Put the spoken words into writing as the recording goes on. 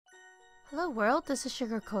Hello world, this is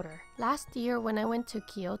Sugarcoder. Last year when I went to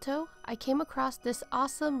Kyoto, I came across this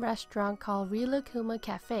awesome restaurant called Rilakkuma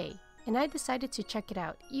Cafe, and I decided to check it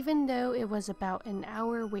out even though it was about an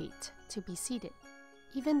hour wait to be seated.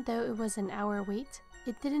 Even though it was an hour wait,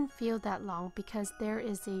 it didn't feel that long because there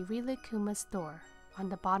is a Rilakkuma store on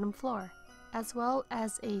the bottom floor, as well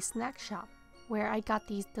as a snack shop where I got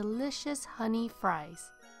these delicious honey fries.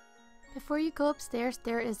 Before you go upstairs,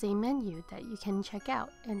 there is a menu that you can check out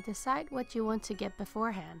and decide what you want to get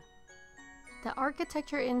beforehand. The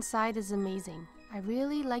architecture inside is amazing. I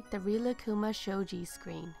really like the Rilakkuma shoji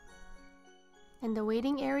screen. And the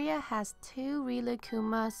waiting area has 2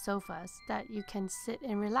 Rilakkuma sofas that you can sit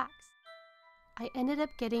and relax. I ended up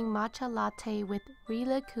getting matcha latte with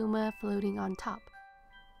Rilakkuma floating on top.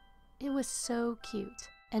 It was so cute.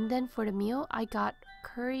 And then for the meal, I got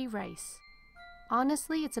curry rice.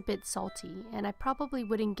 Honestly, it's a bit salty, and I probably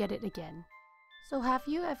wouldn't get it again. So have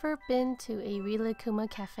you ever been to a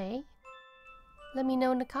Rilakkuma Cafe? Let me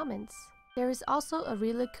know in the comments. There is also a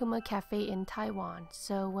Rilakkuma Cafe in Taiwan,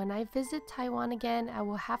 so when I visit Taiwan again, I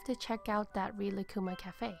will have to check out that Rilakkuma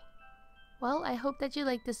Cafe. Well, I hope that you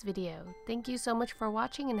liked this video. Thank you so much for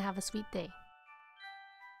watching and have a sweet day.